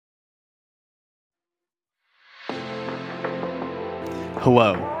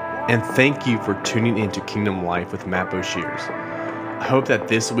Hello, and thank you for tuning into Kingdom Life with Matt Boshears. I hope that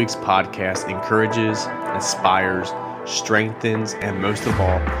this week's podcast encourages, inspires, strengthens, and most of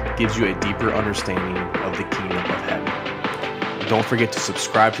all, gives you a deeper understanding of the kingdom of heaven. Don't forget to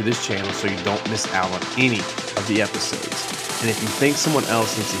subscribe to this channel so you don't miss out on any of the episodes. And if you think someone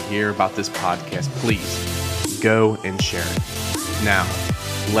else needs to hear about this podcast, please go and share it. Now,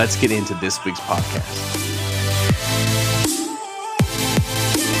 let's get into this week's podcast.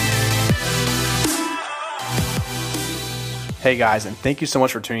 Hey guys, and thank you so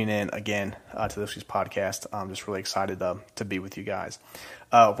much for tuning in again to this week's podcast. I'm just really excited to be with you guys.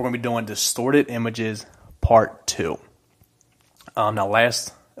 We're going to be doing Distorted Images Part 2. Now,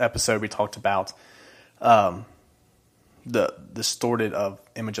 last episode we talked about the distorted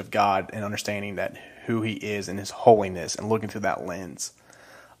image of God and understanding that who He is and His holiness and looking through that lens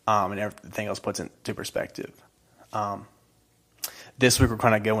and everything else puts into perspective. This week we're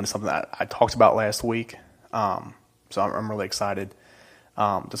going to go into something that I talked about last week. So I'm really excited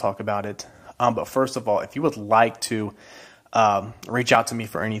to talk about it. But first of all, if you would like to reach out to me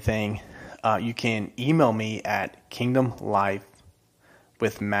for anything, you can email me at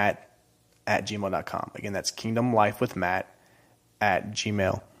kingdomlifewithmatt@gmail.com. Again, that's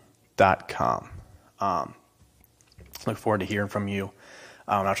kingdomlifewithmatt@gmail.com. Look forward to hearing from you.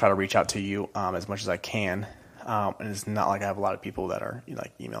 I'll try to reach out to you as much as I can. And it's not like I have a lot of people that are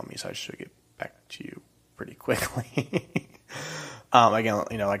email me, so I should get back to you pretty quickly. Again,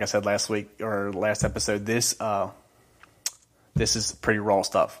 like I said last week or last episode, this is pretty raw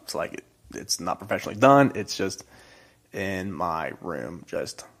stuff. It's it's not professionally done. It's just in my room,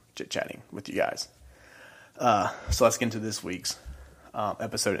 just chit-chatting with you guys. So let's get into this week's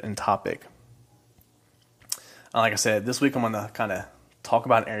episode and topic. Like I said, this week I'm going to kind of talk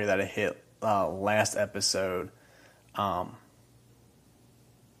about an area that I hit last episode.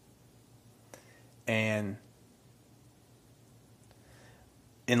 And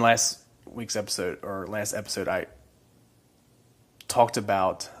in last episode, I talked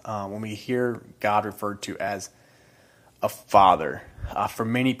about when we hear God referred to as a father. For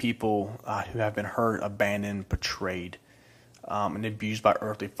many people who have been hurt, abandoned, betrayed, and abused by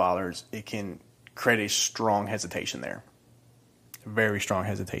earthly fathers, it can create a strong hesitation there. A very strong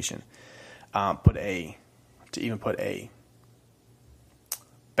hesitation. Put a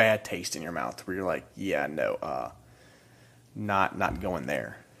bad taste in your mouth where you're like, yeah, no, not going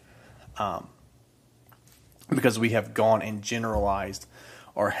there. Because we have gone and generalized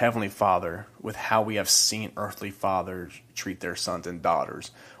our Heavenly Father with how we have seen earthly fathers treat their sons and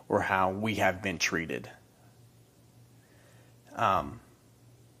daughters, or how we have been treated. And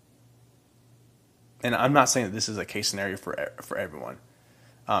I'm not saying that this is a case scenario for everyone,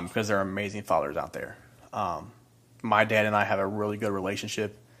 because there are amazing fathers out there. My dad and I have a really good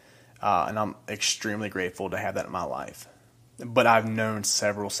relationship, and I'm extremely grateful to have that in my life. But I've known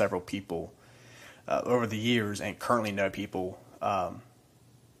several people over the years, and currently know people who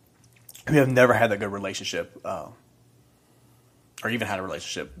have never had that good relationship, or even had a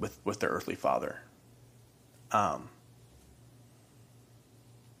relationship with their earthly father. And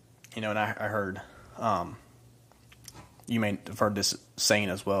I heard, you may have heard this saying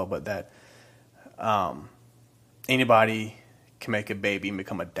as well, but that anybody can make a baby and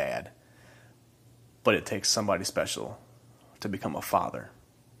become a dad, but it takes somebody special to become a father.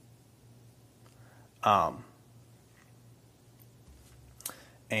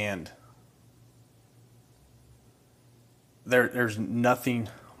 And there's nothing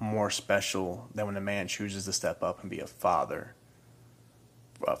more special than when a man chooses to step up and be a father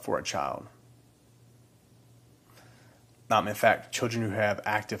for a child. In fact, children who have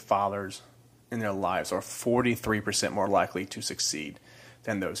active fathers in their lives are 43% more likely to succeed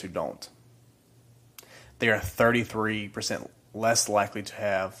than those who don't. They are 33% less likely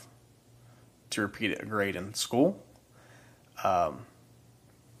to repeat a grade in school.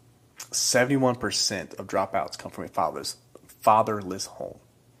 71% of dropouts come from a fatherless home.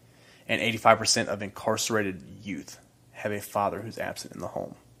 And 85% of incarcerated youth have a father who's absent in the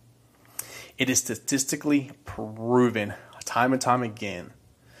home. It is statistically proven time and time again,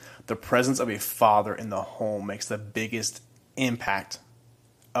 the presence of a father in the home makes the biggest impact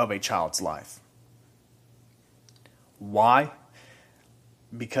of a child's life. Why?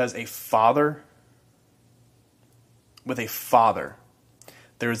 Because with a father,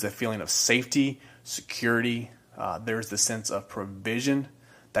 there is a feeling of safety, security. There's the sense of provision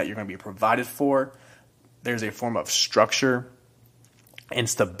that you're going to be provided for. There's a form of structure and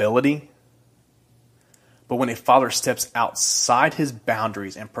stability. But when a father steps outside his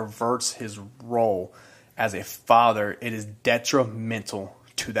boundaries and perverts his role as a father, it is detrimental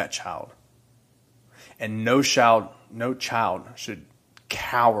to that child. And no child should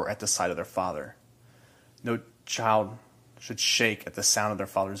cower at the sight of their father. No child should shake at the sound of their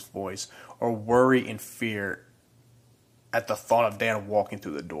father's voice or worry in fear at the thought of dad walking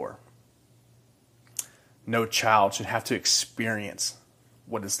through the door. No child should have to experience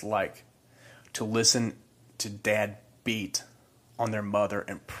what it's like to listen to dad beat on their mother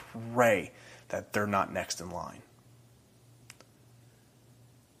and pray that they're not next in line.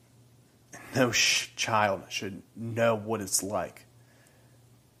 No child should know what it's like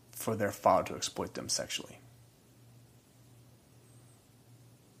for their father to exploit them sexually.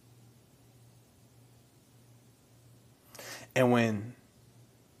 And when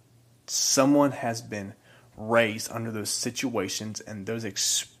someone has been raised under those situations and those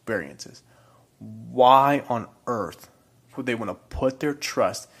experiences, why on earth would they want to put their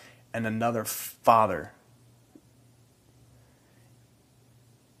trust in another father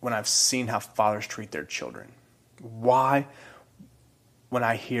when I've seen how fathers treat their children? Why, when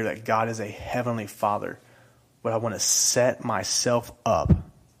I hear that God is a heavenly father, would I want to set myself up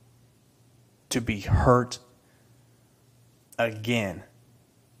to be hurt again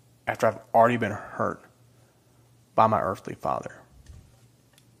after I've already been hurt by my earthly father?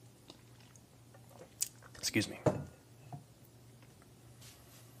 Excuse me.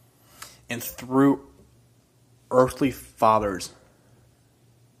 And through earthly fathers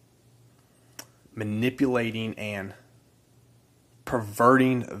manipulating and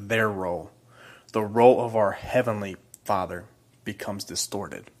perverting their role, the role of our heavenly Father becomes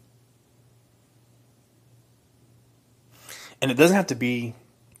distorted. And it doesn't have to be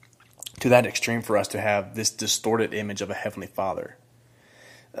to that extreme for us to have this distorted image of a heavenly Father.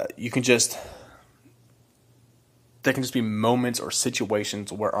 There can just be moments or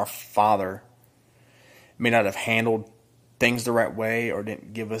situations where our Father may not have handled things the right way or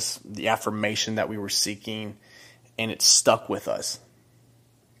didn't give us the affirmation that we were seeking, and it stuck with us.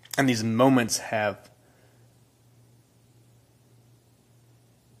 And these moments have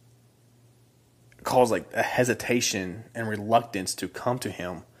caused like a hesitation and reluctance to come to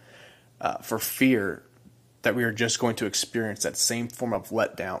Him for fear that we are just going to experience that same form of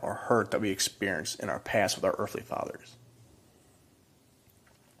letdown or hurt that we experienced in our past with our earthly fathers.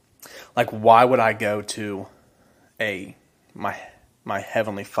 Like, why would I go to my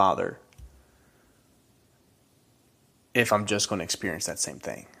heavenly Father if I'm just going to experience that same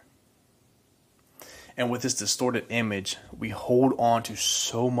thing? And with this distorted image, we hold on to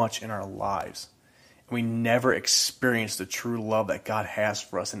so much in our lives. And we never experience the true love that God has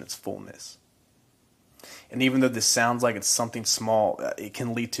for us in its fullness. And even though this sounds like it's something small, it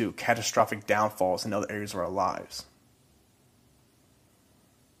can lead to catastrophic downfalls in other areas of our lives.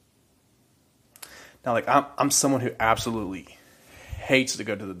 Now, like, I'm someone who absolutely hates to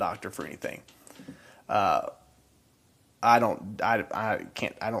go to the doctor for anything. I don't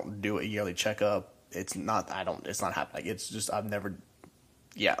do a yearly checkup. It's not happening. It's just, I don't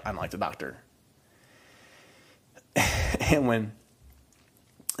like the doctor. And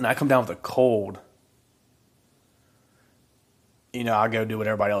I come down with a cold, I go do what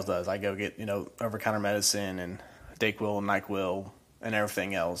everybody else does. I go get, over-the-counter medicine and Dayquil and NyQuil and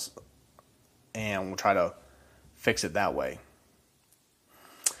everything else. And we'll try to fix it that way.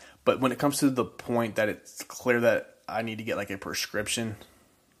 But when it comes to the point that it's clear that I need to get like a prescription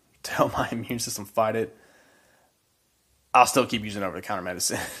to help my immune system fight it, I'll still keep using over-the-counter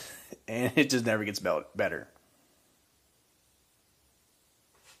medicine. And it just never gets better.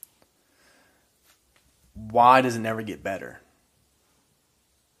 Why does it never get better?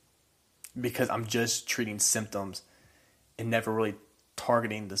 Because I'm just treating symptoms and never really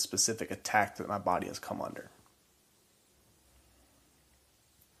targeting the specific attack that my body has come under.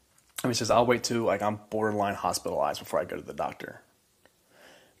 It says I'll wait till I'm borderline hospitalized before I go to the doctor.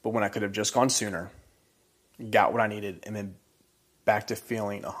 But when I could have just gone sooner, got what I needed, and then back to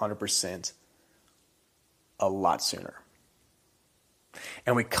feeling 100% a lot sooner.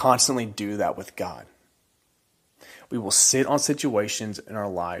 And we constantly do that with God. We will sit on situations in our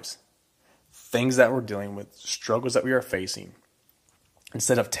lives, things that we're dealing with, struggles that we are facing,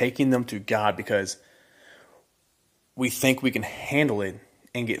 instead of taking them to God because we think we can handle it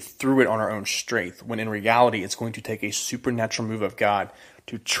and get through it on our own strength, when in reality it's going to take a supernatural move of God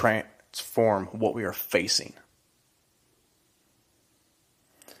to transform what we are facing.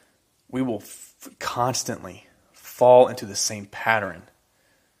 We will constantly fall into the same pattern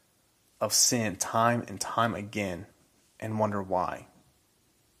of sin time and time again and wonder why.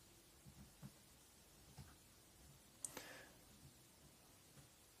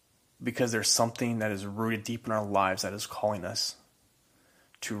 because there's something that is rooted deep in our lives that is calling us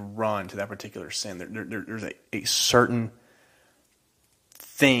to run to that particular sin. There's a certain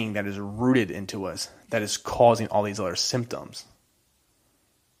thing that is rooted into us that is causing all these other symptoms.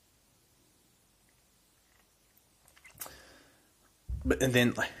 And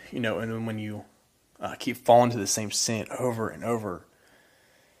then when you keep falling to the same sin over and over,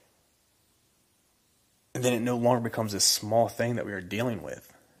 and then it no longer becomes this small thing that we are dealing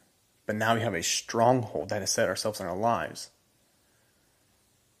with, but now we have a stronghold that has set ourselves in our lives.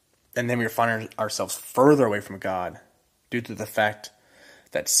 And then we are finding ourselves further away from God due to the fact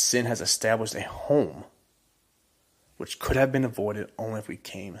that sin has established a home which could have been avoided only if we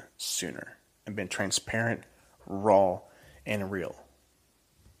came sooner and been transparent, raw, and real.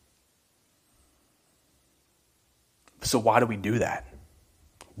 So why do we do that?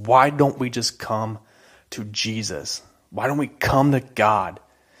 Why don't we just come to Jesus? Why don't we come to God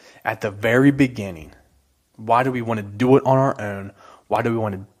at the very beginning? Why do we want to do it on our own? Why do we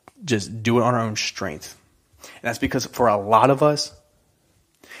want to just do it on our own strength? And that's because for a lot of us,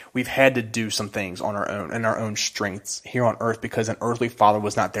 we've had to do some things on our own and our own strengths here on earth because an earthly father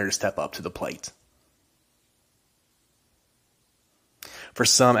was not there to step up to the plate. For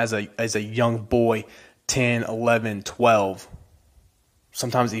some, as a young boy, 10, 11, 12,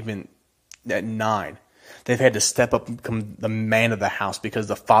 sometimes even at 9, they've had to step up and become the man of the house because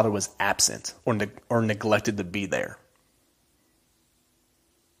the father was absent or neglected to be there.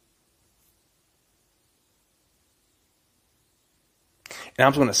 And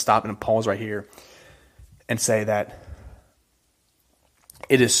I'm just going to stop and pause right here and say that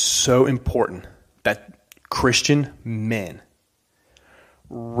it is so important that Christian men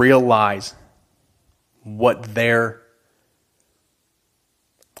realize what their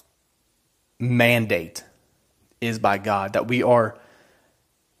mandate is by God, that we are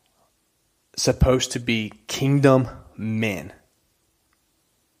supposed to be kingdom men.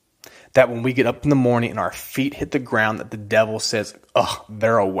 That when we get up in the morning and our feet hit the ground, that the devil says, "Ugh,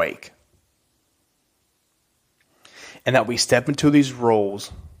 they're awake." And that we step into these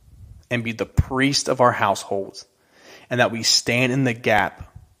roles and be the priest of our households. And that we stand in the gap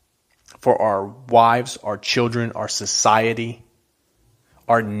for our wives, our children, our society,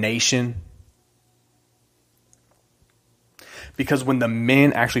 our nation. Because when the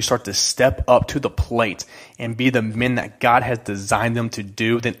men actually start to step up to the plate and be the men that God has designed them to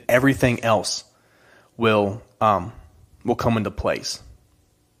do, then everything else will come into place.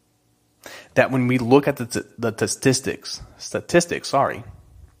 That when we look at the statistics,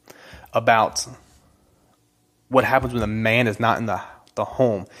 about what happens when a man is not in the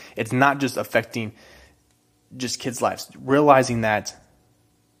home, it's not just affecting just kids' lives. Realizing that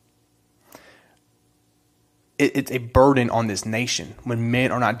it's a burden on this nation when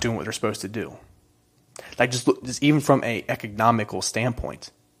men are not doing what they're supposed to do. Like just even from a economical standpoint,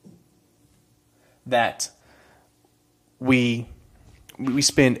 that we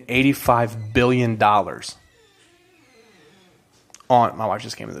spend $85 billion on. My wife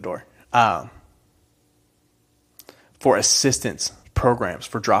just came in the door. For assistance programs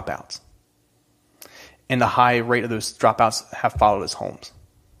for dropouts, and the high rate of those dropouts have followed us homes.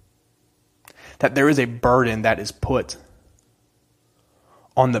 That there is a burden that is put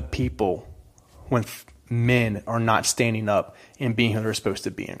on the people when men are not standing up and being who they're supposed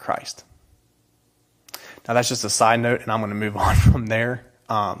to be in Christ. Now that's just a side note, and I'm going to move on from there.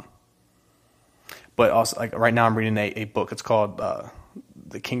 But also, like right now, I'm reading a book. It's called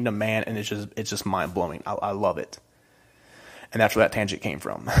The Kingdom Man, and it's just mind blowing. I love it, and that's where that tangent came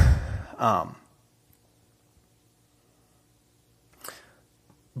from.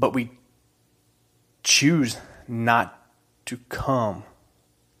 But we choose not to come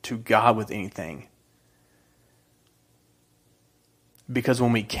to God with anything. Because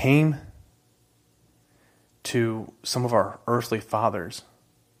when we came to some of our earthly fathers,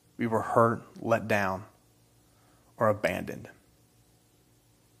 we were hurt, let down, or abandoned.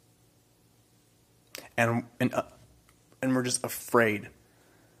 And we're just afraid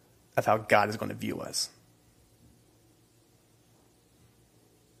of how God is going to view us.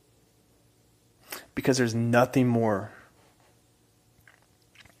 Because there's nothing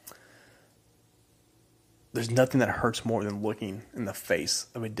that hurts more than looking in the face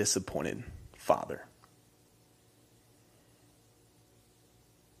of a disappointed father.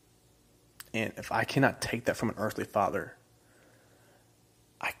 And if I cannot take that from an earthly father,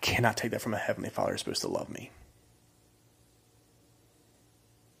 I cannot take that from a heavenly father who's supposed to love me.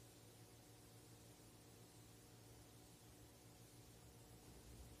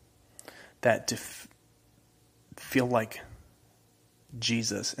 That to feel like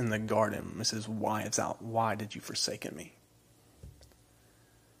Jesus in the garden. This is why it's out. Why did you forsaken me?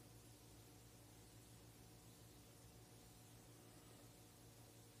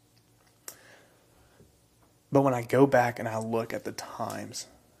 But when I go back and I look at the times,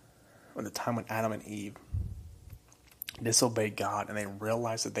 when the time when Adam and Eve disobeyed God and they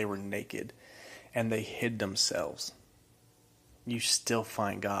realized that they were naked and they hid themselves, you still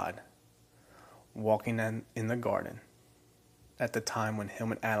find God walking in the garden at the time when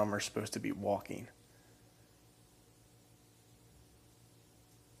him and Adam are supposed to be walking.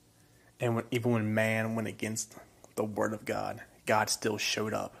 And even when man went against the word of God, God still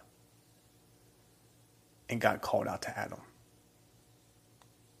showed up and God called out to Adam.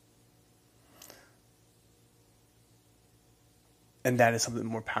 And that is something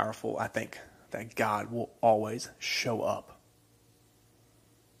more powerful, I think, that God will always show up.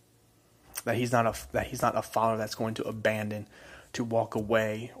 That he's not a father that's going to abandon, to walk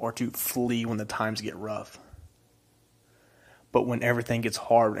away, or to flee when the times get rough. But when everything gets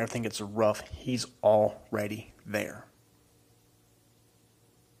hard, when everything gets rough, he's already there.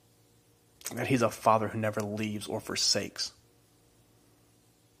 That he's a father who never leaves or forsakes.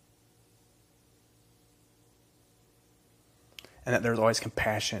 And that there's always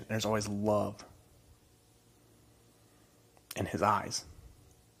compassion, and there's always love in his eyes.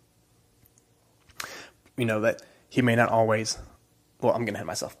 You know, that he may not always, well, I'm going to hit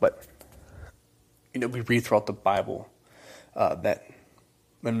myself, but, you know, we read throughout the Bible that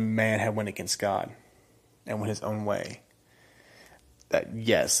when man had went against God and went his own way, that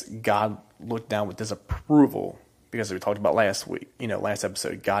yes, God looked down with disapproval, because as we talked about last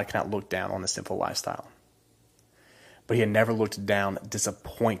episode, God cannot look down on the sinful lifestyle. But he had never looked down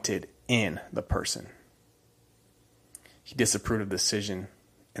disappointed in the person. He disapproved of the decision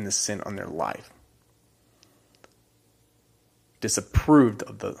and the sin on their life. Disapproved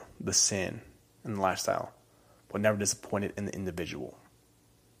of the sin and the lifestyle, but never disappointed in the individual.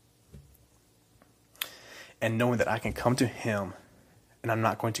 And knowing that I can come to him and I'm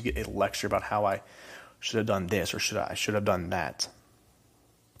not going to get a lecture about how I should have done this or I should have done that.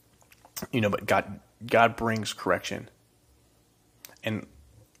 You know, but God brings correction. And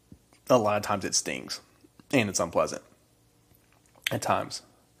a lot of times it stings. And it's unpleasant. At times.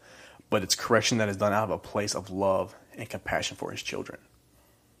 But it's correction that is done out of a place of love and compassion for his children.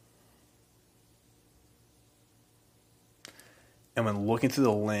 And when looking through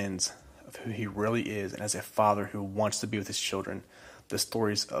the lens of who he really is, and as a father who wants to be with his children, the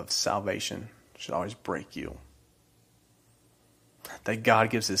stories of salvation should always break you. That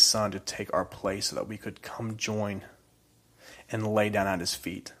God gives his son to take our place so that we could come join and lay down at his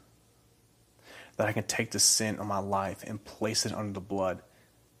feet. That I can take the sin of my life and place it under the blood,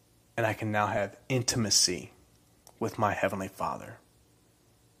 and I can now have intimacy with my Heavenly Father.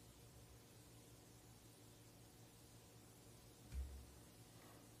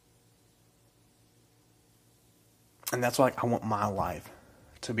 And that's why I want my life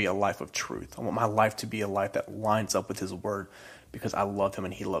to be a life of truth. I want my life to be a life that lines up with his word, because I love him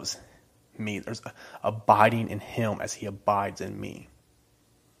and he loves me. There's abiding in him as he abides in me.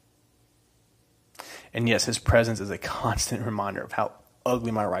 And yes, his presence is a constant reminder of how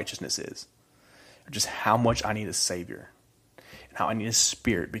ugly my righteousness is. Just how much I need a Savior. And how I need a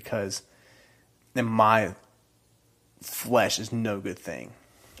Spirit, because in my flesh is no good thing.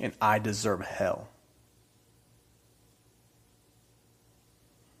 And I deserve hell.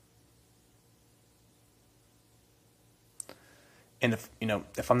 And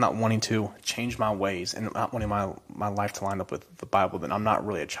if I'm not wanting to change my ways and not wanting my life to line up with the Bible, then I'm not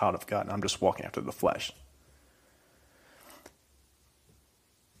really a child of God, and I'm just walking after the flesh.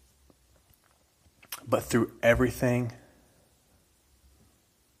 But through everything,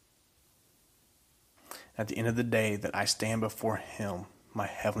 at the end of the day, that I stand before him, my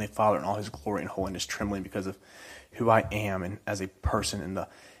Heavenly Father, in all his glory and holiness, trembling because of who I am, and as a person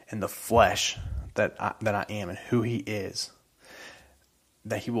in the flesh that I am, and who he is.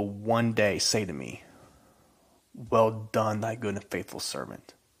 That he will one day say to me, "Well done, thy good and faithful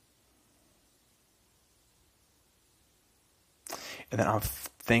servant." And then I'm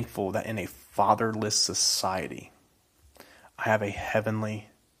thankful that in a fatherless society, I have a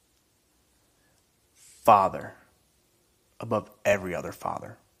heavenly Father above every other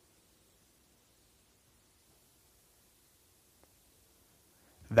father.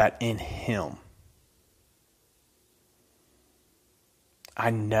 That in him, I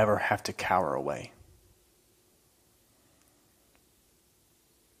never have to cower away.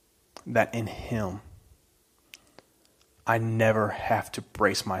 That in him, I never have to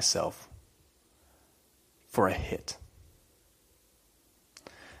brace myself for a hit.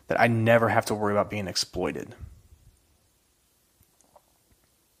 that I never have to worry about being exploited,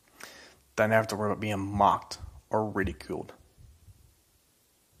 that I never have to worry about being mocked or ridiculed.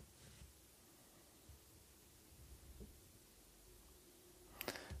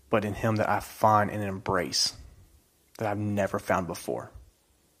 But in him that I find an embrace that I've never found before.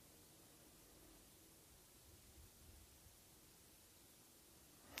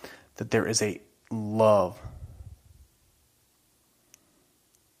 That there is a love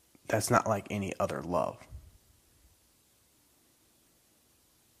that's not like any other love.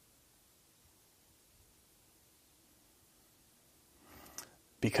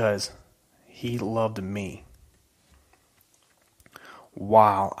 Because he loved me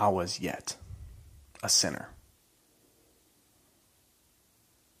while I was yet a sinner.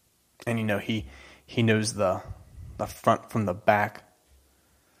 And he knows the front from the back,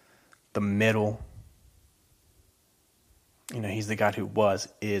 the middle. He's the God who was,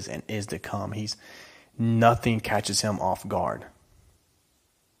 is, and is to come. Nothing catches him off guard.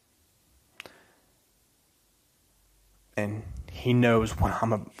 And he knows what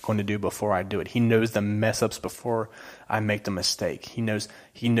I'm going to do before I do it. He knows the mess ups before I make the mistake. He knows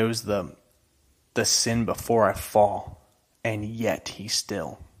the sin before I fall. And yet he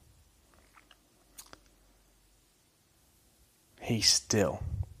still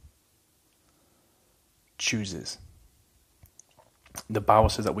chooses. The Bible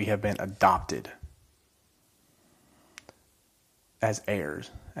says that we have been adopted as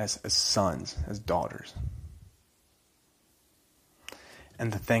heirs, as sons, as daughters.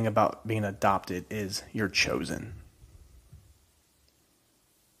 And the thing about being adopted is you're chosen.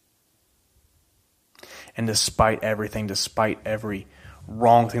 And despite everything, despite every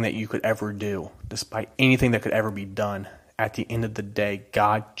wrong thing that you could ever do, despite anything that could ever be done, at the end of the day,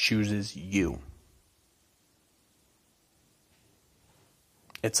 God chooses you.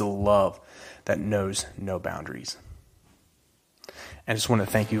 It's a love that knows no boundaries. And I just want to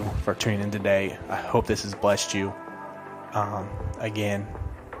thank you for tuning in today. I hope this has blessed you. Again,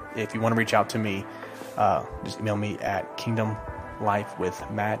 if you want to reach out to me, just email me at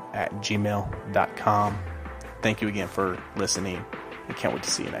kingdomlifewithmatt@gmail.com. Thank you again for listening, and can't wait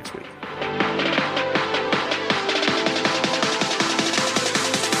to see you next week.